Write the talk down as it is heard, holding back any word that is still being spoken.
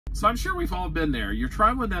So I'm sure we've all been there. You're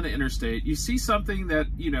traveling down the interstate, you see something that,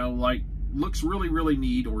 you know, like looks really, really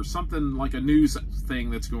neat, or something like a news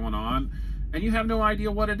thing that's going on, and you have no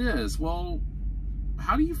idea what it is. Well,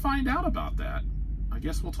 how do you find out about that? I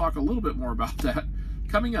guess we'll talk a little bit more about that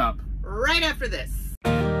coming up right after this.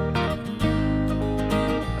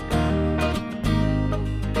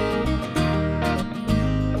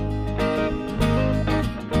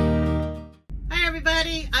 Hi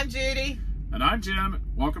everybody, I'm Judy. And I'm Jim.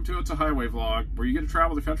 Welcome to It's a Highway Vlog, where you get to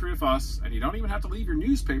travel the country with us, and you don't even have to leave your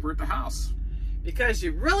newspaper at the house. Because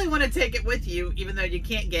you really want to take it with you, even though you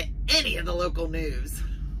can't get any of the local news.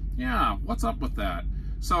 Yeah, what's up with that?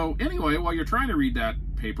 So anyway, while you're trying to read that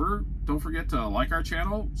paper, don't forget to like our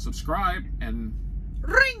channel, subscribe, and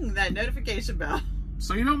ring that notification bell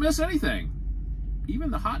so you don't miss anything,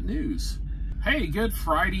 even the hot news. Hey, good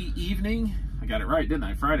Friday evening. I got it right, didn't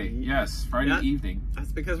I? Friday. Yes, Friday evening.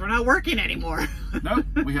 That's because we're not working anymore. Nope,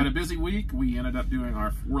 we had a busy week. We ended up doing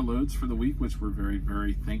our 4 loads for the week, which we're very,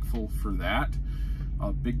 very thankful for that.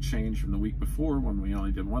 A big change from the week before when we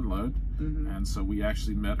only did 1 load. And so we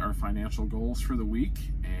actually met our financial goals for the week,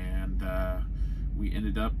 and we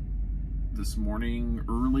ended up this morning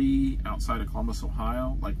early outside of Columbus,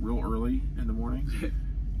 Ohio, like real early in the morning.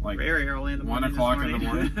 Like very early in the morning. 1 o'clock in the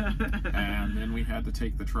morning. And then we had to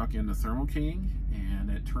take the truck into Thermo King, and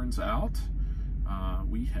it turns out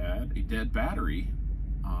we had a dead battery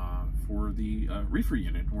for the reefer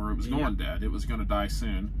unit, where it was going dead. It was going to die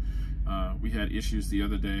soon. We had issues the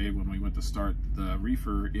other day when we went to start the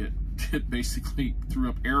reefer. It basically threw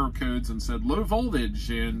up error codes and said low voltage,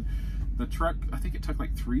 and the truck, I think it took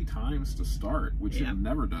like 3 times to start, which it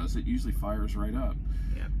never does. It usually fires right up.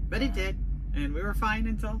 Yeah, but it did. And we were fine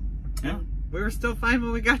until, we were still fine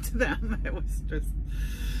when we got to them. It was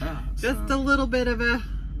just a little bit of a,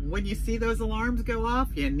 when you see those alarms go off,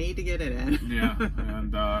 you need to get it in. Yeah,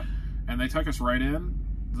 and they took us right in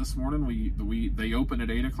this morning. They opened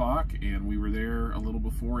at 8 o'clock, and we were there a little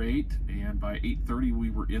before 8, and by 8:30 we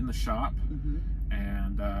were in the shop,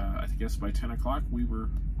 and I guess by 10 o'clock we were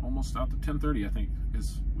almost out to 10:30. I think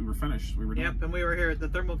we were finished. We were done. Yep, and we were here at the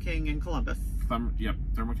Thermo King in Columbus.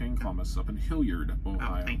 Thermo King Columbus, up in Hilliard,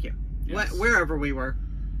 Ohio. Oh, thank you. Yes. Wherever we were.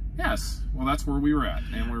 Yes, well, that's where we were at,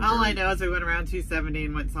 and all I know is we went around 270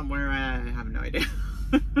 and went somewhere. I have no idea.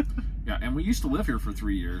 Yeah, and we used to live here for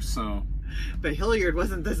 3 years, so. But Hilliard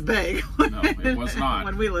wasn't this big. No, it was not.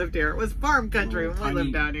 When we lived here, it was farm country when we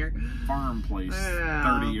lived down here. Farm place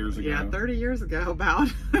 30 years ago. Yeah, 30 years ago, about.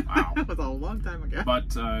 Wow. That was a long time ago.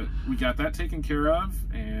 But we got that taken care of,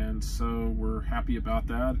 and so we're happy about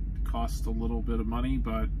that. It cost a little bit of money,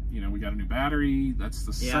 but you know, we got a new battery. That's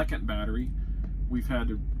the second battery.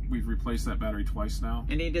 We've replaced that battery twice now.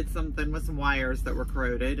 And he did something with some wires that were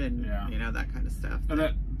corroded, and you know, that kind of stuff. Now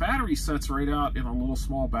that battery sets right out in a little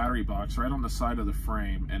small battery box right on the side of the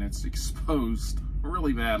frame, and it's exposed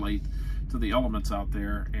really badly to the elements out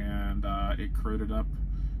there, and it corroded up.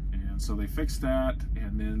 And so they fixed that,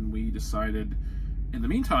 and then we decided, in the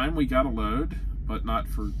meantime, we got a load, but not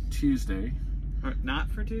for Tuesday. Not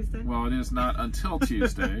for Tuesday? Well, it is not until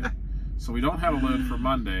Tuesday. So we don't have a load for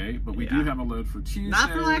Monday, but we do have a load for Tuesday.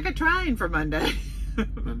 Not for lack of trying for Monday.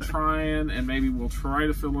 Been trying, and maybe we'll try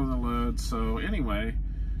to fill in the load. So anyway,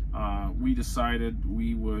 we decided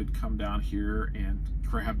we would come down here and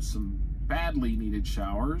grab some badly needed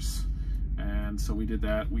showers. And so we did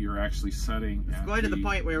that. We are actually setting it's going to the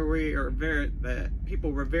point where we are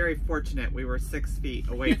people were very fortunate we were 6 feet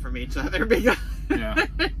away from each other, because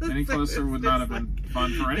any closer would not have been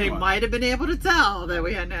fun for anyone. They might have been able to tell that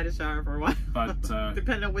we hadn't had a shower for a while. But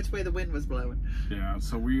depending on which way the wind was blowing. Yeah,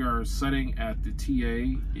 so we are setting at the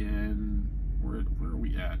TA in, where are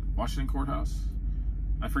we at? Washington Courthouse?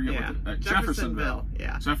 I forget what Jeffersonville.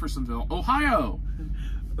 Yeah. Jeffersonville, Ohio.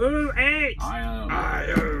 Ooh,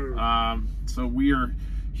 so we are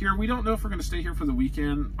here. We don't know if we're going to stay here for the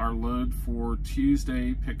weekend. Our load for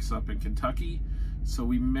Tuesday picks up in Kentucky, so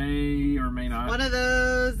we may or may not. One of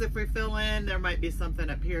those, if we fill in, there might be something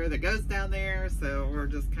up here that goes down there, so we're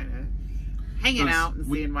just kind of hanging out and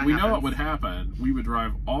seeing what happens. We know what would happen. We would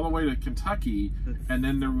drive all the way to Kentucky, and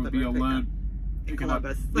then there would be a load in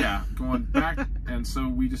Columbus. Going back, and so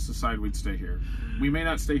we just decided we'd stay here. We may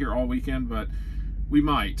not stay here all weekend, but we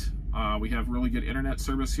might. We have really good internet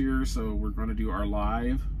service here, so we're going to do our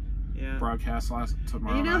live broadcast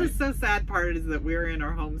tomorrow night. You know, night. The so sad part is that we're in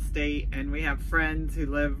our home state, and we have friends who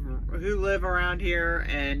live around here,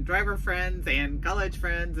 and driver friends, and college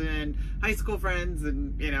friends, and high school friends,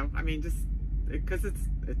 and you know, I mean, just because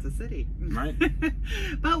it's a city, right?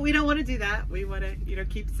 But we don't want to do that. We want to,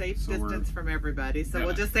 keep safe distance from everybody. So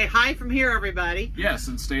we'll just say hi from here, everybody. Yes,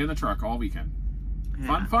 and stay in the truck all weekend.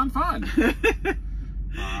 Yeah. Fun.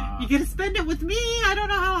 You get to spend it with me. I don't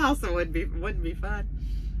know how else it wouldn't be fun.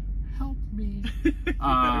 Help me. You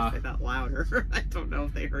better say that louder. I don't know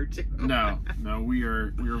if they heard you. No, we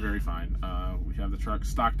are very fine. We have the truck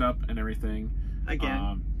stocked up and everything.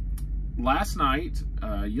 Again. Last night,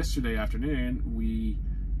 yesterday afternoon, we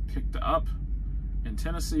picked up in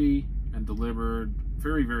Tennessee and delivered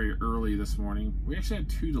very, very early this morning. We actually had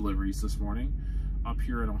 2 deliveries this morning up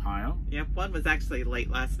here in Ohio. Yep, one was actually late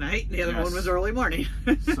last night. The other Yes. one was early morning.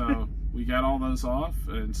 So we got all those off,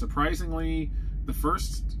 and surprisingly, the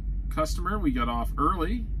first customer we got off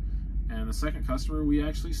early, and the second customer we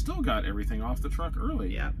actually still got everything off the truck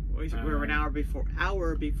early. Yeah, we were an hour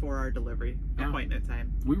before our delivery appointment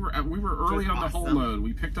time. We were early on the whole load.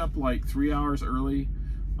 We picked up like 3 hours early,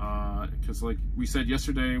 because like we said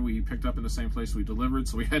yesterday, we picked up in the same place we delivered,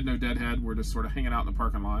 so we had no deadhead. We're just sort of hanging out in the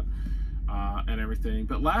parking lot and everything.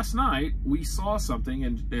 But last night we saw something,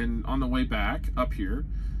 and on the way back up here,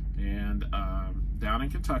 and down in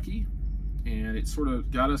Kentucky. And it sort of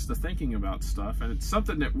got us to thinking about stuff, and it's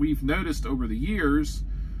something that we've noticed over the years,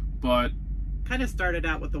 but kind of started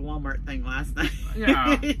out with the Walmart thing last night.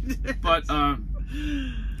 Yeah, but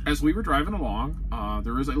as we were driving along,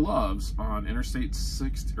 there is a Love's on Interstate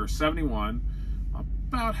 71,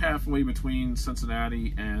 about halfway between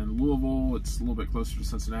Cincinnati and Louisville. It's a little bit closer to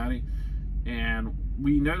Cincinnati, and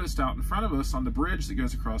we noticed out in front of us on the bridge that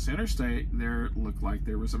goes across the interstate, there looked like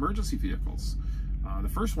there was emergency vehicles. The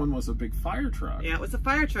first one was a big fire truck. Yeah, it was a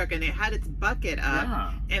fire truck, and it had its bucket up.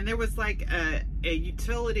 Yeah. And there was like a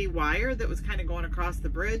utility wire that was kind of going across the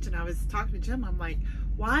bridge. And I was talking to Jim. I'm like,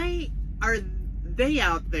 why are they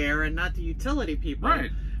out there and not the utility people?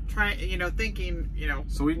 Right. Trying, thinking,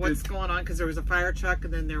 so what's going on? Because there was a fire truck,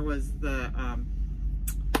 and then there was the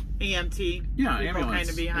EMT. Yeah, people ambulance. kind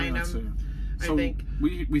of behind them. So I think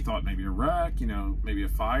we thought maybe a wreck, maybe a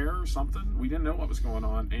fire or something. We didn't know what was going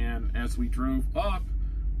on. And as we drove up,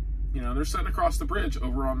 they're sitting across the bridge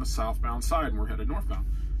over on the southbound side, and we're headed northbound.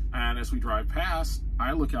 And as we drive past,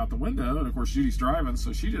 I look out the window, and of course Judy's driving,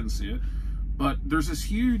 so she didn't see it. But there's this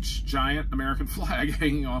huge, giant American flag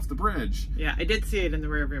hanging off the bridge. Yeah, I did see it in the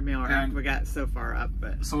rearview mirror after we got so far up.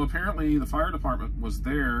 But so apparently the fire department was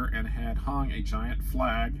there and had hung a giant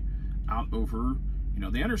flag out over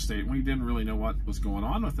the interstate. We didn't really know what was going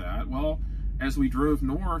on with that. Well, as we drove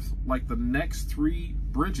north, like the next 3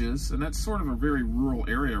 bridges, and that's sort of a very rural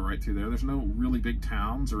area right through there. There's no really big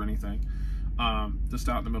towns or anything, just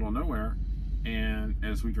out in the middle of nowhere. And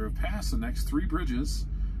as we drove past the next 3 bridges,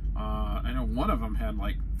 I know one of them had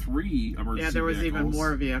like 3 emergency vehicles. Yeah, there was even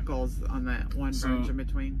more vehicles on that one bridge in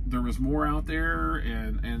between. There was more out there,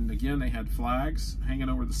 and again, they had flags hanging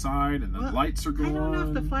over the side, and the lights are going. I don't know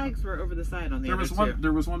if the flags were over the side on the other two.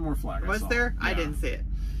 There was one more flag. Was there? Yeah. I didn't see it.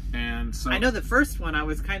 And so I know the first one, I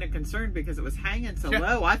was kind of concerned because it was hanging so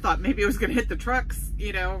low. I thought maybe it was going to hit the trucks,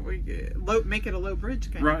 make it a low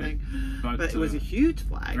bridge kind of thing. But it was a huge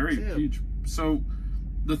flag, very huge. So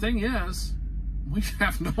the thing is, we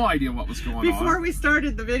have no idea what was going on. Before we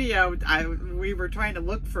started the video, we were trying to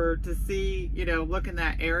look to see, look in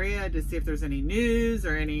that area to see if there's any news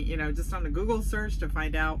or any, just on the Google search to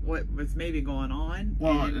find out what was maybe going on.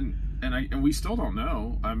 Well, and we still don't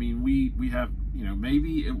know. I mean, we have,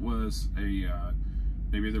 maybe it was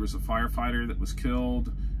maybe there was a firefighter that was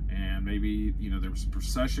killed, and maybe, there was a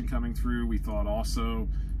procession coming through. We thought also,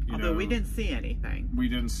 although we didn't see anything. We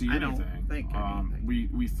didn't see anything. I don't think anything.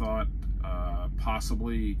 We thought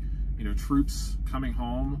possibly, troops coming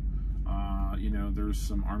home. There's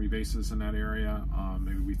some Army bases in that area.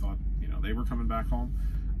 Maybe we thought, they were coming back home.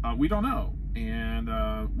 We don't know,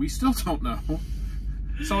 and we still don't know.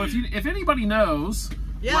 So if anybody knows,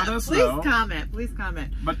 let us know. Please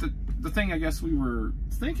comment. But the thing I guess we were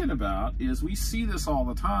thinking about is we see this all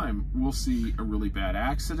the time. We'll see a really bad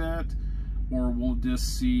accident, or we'll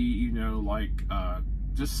just see,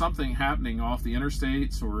 just something happening off the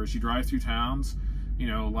interstates, or as you drive through towns,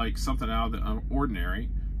 like something out of the ordinary.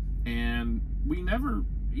 And we never,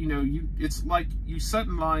 it's like you sit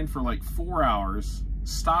in line for like 4 hours,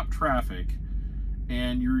 stop traffic,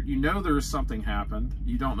 and there's something happened.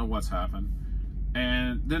 You don't know what's happened.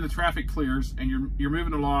 And then the traffic clears, and you're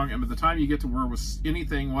moving along, and by the time you get to where was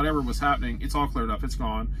anything, whatever was happening, it's all cleared up, it's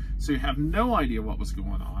gone. So you have no idea what was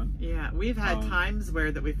going on. Yeah, we've had times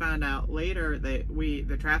where that we found out later that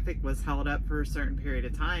the traffic was held up for a certain period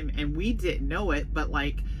of time, and we didn't know it, but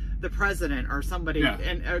like the president or somebody,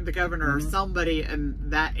 or the governor or somebody in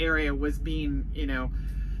that area was being,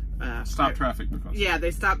 stop traffic because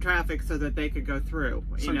they stopped traffic so that they could go through,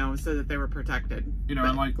 so that they were protected.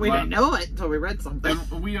 And like we didn't know it until we read something.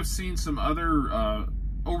 And we have seen some other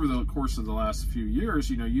over the course of the last few years,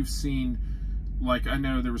 you know, you've seen, like, I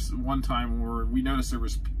know there was one time where we noticed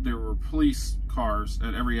there were police cars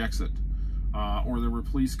at every exit, or there were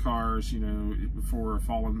police cars, you know, for a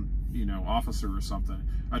fallen, you know, officer or something.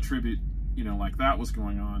 A tribute, you know, like that was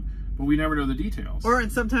going on, but we never know the details.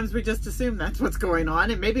 And sometimes we just assume that's what's going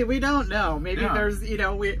on, and maybe we don't know. Maybe there's, you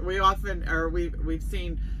know, we often, or we've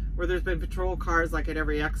seen where there's been patrol cars like at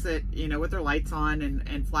every exit, you know, with their lights on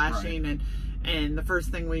and flashing, right. and the first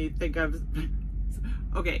thing we think of is,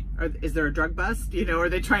 okay, is there a drug bust? You know, are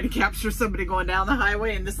they trying to capture somebody going down the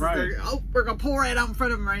highway, and this right. is their, we're gonna pull right out in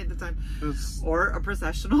front of them right at the time, or a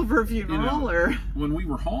processional for a funeral, you know, or when we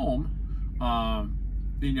were home,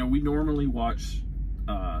 you know, we normally watch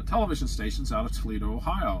television stations out of Toledo,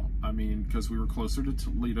 Ohio. I mean, because we were closer to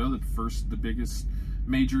Toledo, the biggest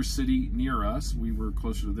major city near us. We were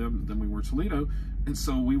closer to them than we were Toledo, and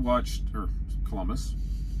so we watched, or Columbus.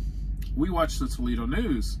 We watched the Toledo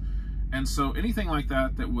news. And so anything like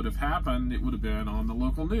that would have happened, it would have been on the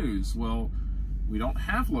local news. Well, we don't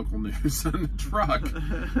have local news in the truck,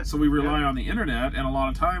 so we rely on the internet, and a lot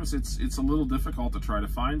of times it's a little difficult to try to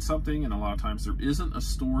find something, and a lot of times there isn't a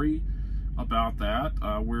story about that,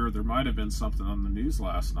 where there might have been something on the news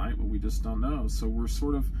last night, but we just don't know. So we're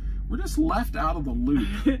just left out of the loop.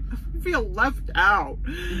 We feel left out.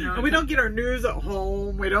 You know, and we don't get our news at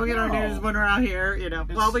home. We don't get our news when we're out here, you know.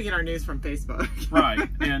 Well, we get our news from Facebook. Right,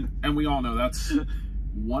 and we all know that's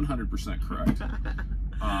 100% correct.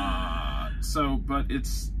 But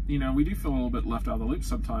it's, you know, we do feel a little bit left out of the loop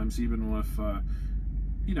sometimes, even with,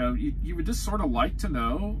 you know, you would just sort of like to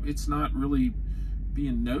know. It's not really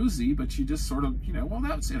being nosy, but you just sort of, you know, well,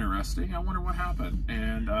 that's interesting. I wonder what happened.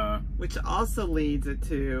 And which also leads it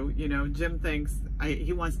to, you know, Jim thinks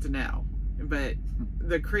he wants to know, but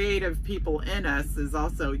the creative people in us is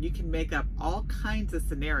also, you can make up all kinds of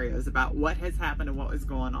scenarios about what has happened and what was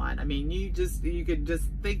going on. I mean, you could just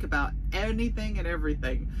think about anything and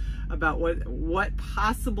everything about what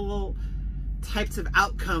possible types of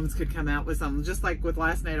outcomes could come out with something, just like with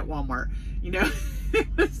last night at Walmart, you know. It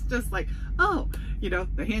was just like, oh, you know,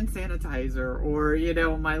 the hand sanitizer, or, you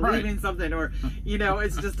know, am I leaving something, or, you know,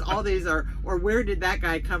 it's just all these are, or where did that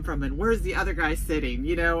guy come from, and where's the other guy sitting,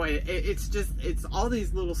 you know. It's just, it's all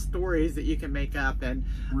these little stories that you can make up, and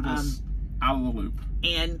we're just out of the loop,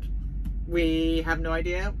 and we have no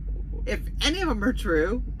idea if any of them are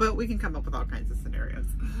true, but we can come up with all kinds of scenarios.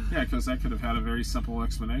 Yeah, because that could have had a very simple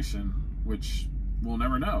explanation, which we'll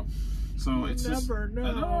never know. So it's just,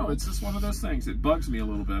 no, it's just one of those things. It bugs me a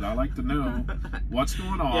little bit. I like to know what's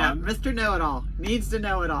going on. Yeah, Mr. Know-It-All needs to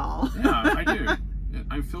know it all. Yeah, I do.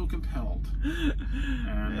 I feel compelled.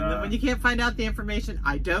 And then when you can't find out the information,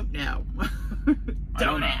 I don't know.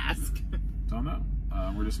 Don't ask. Don't know.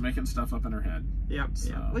 We're just making stuff up in our head. Yep. So,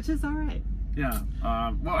 yeah, which is all right. Yeah.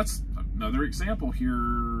 Well, it's another example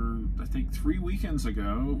here. I think 3 weekends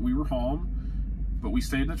ago, we were home, but we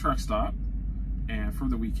stayed in the truck stop and for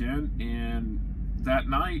the weekend, and that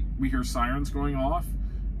night we hear sirens going off,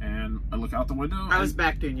 and I look out the window. I was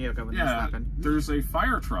back doing yoga when this happened. There's a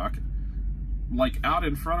fire truck like out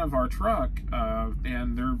in front of our truck,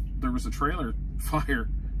 and there was a trailer fire.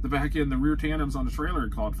 The back end, the rear tandems on the trailer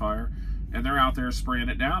had caught fire, and they're out there spraying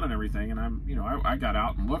it down and everything. And I got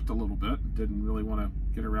out and looked a little bit. Didn't really want to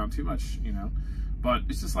get around too much, you know. But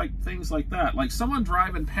it's just like things like that. Like someone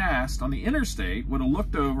driving past on the interstate would have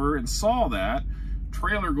looked over and saw that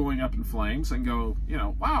trailer going up in flames and go, you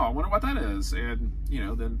know, wow, I wonder what that is. And, you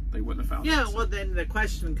know, then they wouldn't have found it. Yeah, well, then the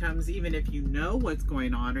question comes, even if you know what's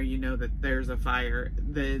going on, or you know that there's a fire,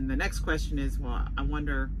 then the next question is, well, I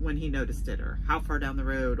wonder when he noticed it, or how far down the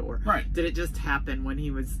road, or did it just happen when he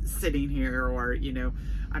was sitting here, or, you know,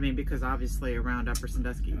 I mean, because obviously around Upper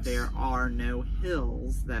Sandusky, there are no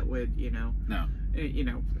hills that would, you know,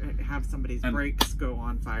 have somebody's brakes go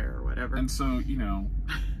on fire or whatever. And so, you know,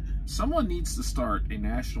 someone needs to start a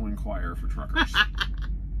National Enquirer for truckers.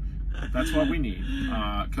 That's what we need,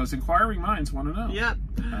 because inquiring minds want to know. Yep.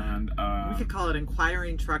 And we could call it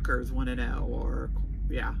Inquiring Truckers Want to Know, or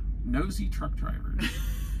Nosy Truck Drivers.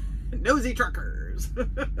 Nosy Truckers.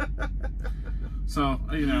 So,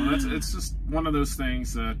 you know, it's just one of those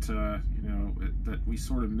things that you know, that we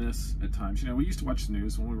sort of miss at times. You know, we used to watch the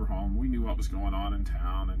news when we were home. We knew what was going on in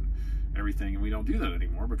town and everything, and we don't do that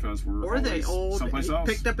anymore because we're someplace else.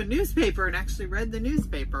 Picked up a newspaper and actually read the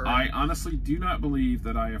newspaper. I honestly do not believe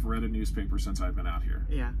that I have read a newspaper since I've been out here.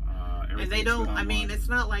 Yeah. And they don't, I mean, it's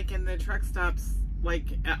not like in the truck stops, like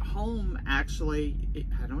at home, actually,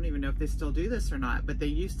 I don't even know if they still do this or not, but they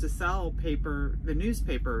used to sell the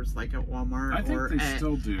newspapers, like at Walmart, I think they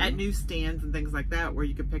still do. At newsstands and things like that, where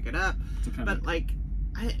you could pick it up. Depending. But like,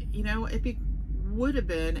 you know, it'd be would have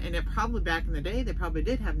been, and it probably back in the day, they probably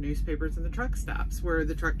did have newspapers in the truck stops where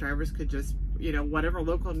the truck drivers could just, you know, whatever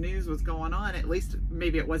local news was going on, at least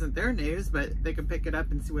maybe it wasn't their news, but they could pick it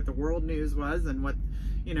up and see what the world news was and what,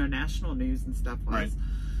 you know, national news and stuff was. Right.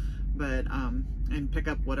 But, and pick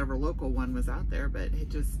up whatever local one was out there. But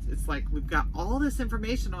it's like we've got all this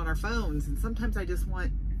information on our phones, and sometimes I just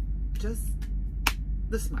want just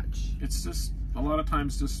this much. It's just a lot of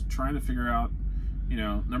times just trying to figure out, you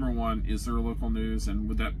know, number one, is there a local news? And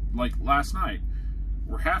would that, like last night,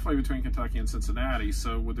 we're halfway between Kentucky and Cincinnati,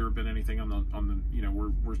 so would there have been anything on the you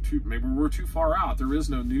know, maybe we're too far out. There is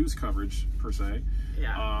no news coverage per se.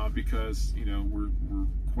 Yeah. Because, you know, we're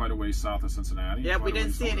quite a ways south of Cincinnati. Yeah, we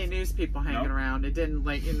didn't see any news people hanging around. It didn't,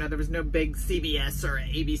 like, you know, there was no big CBS or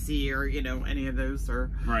ABC or, you know, any of those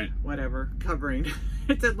or whatever covering.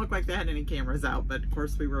 It didn't look like they had any cameras out, but of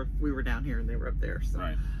course we were down here and they were up there. So.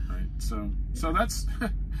 Right. So that's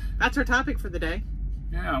that's our topic for the day.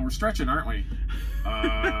 Yeah, we're stretching, aren't we?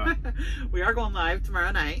 We are going live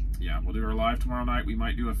tomorrow night. Yeah, we'll do our live tomorrow night. We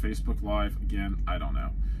might do a Facebook Live again. I don't know.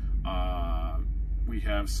 We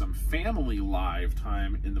have some family live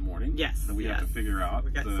time in the morning. Yes. That we have to figure out.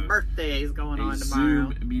 We got some birthdays going on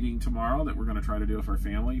tomorrow. Zoom meeting tomorrow that we're going to try to do with our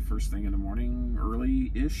family first thing in the morning,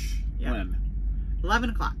 early-ish. Yep. When? 11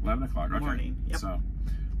 o'clock. 11 o'clock, okay. Morning. Yep. So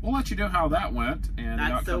we'll let you know how that went. And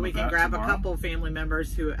that's so we can grab tomorrow. A couple family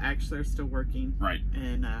members who actually are still working. Right.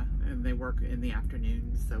 And they work in the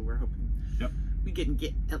afternoon, so we're hoping we can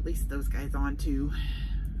get at least those guys on too.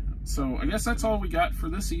 So I guess that's all we got for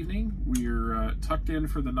this evening. We're tucked in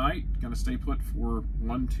for the night. Going to stay put for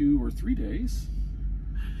 1, 2, or 3 days.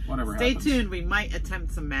 Whatever happens. Stay tuned. We might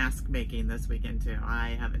attempt some mask making this weekend too. I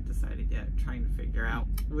haven't decided yet. Trying to figure out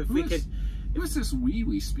if we could. Who's this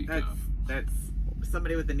we speak of? That's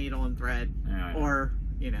somebody with a needle and thread. Yeah, or,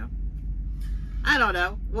 you know. I don't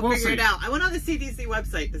know. We'll figure see. it out. I went on the CDC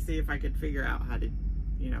website to see if I could figure out how to,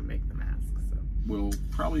 you know, make the mask. So we'll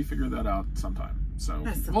probably figure that out sometime. So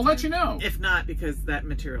we'll let you know. If not, because that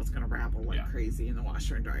material's going to ravel like crazy in the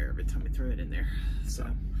washer and dryer every time we throw it in there. So.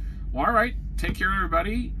 Well, all right. Take care,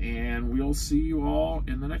 everybody, and we'll see you all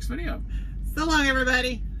in the next video. So long,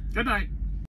 everybody. Good night.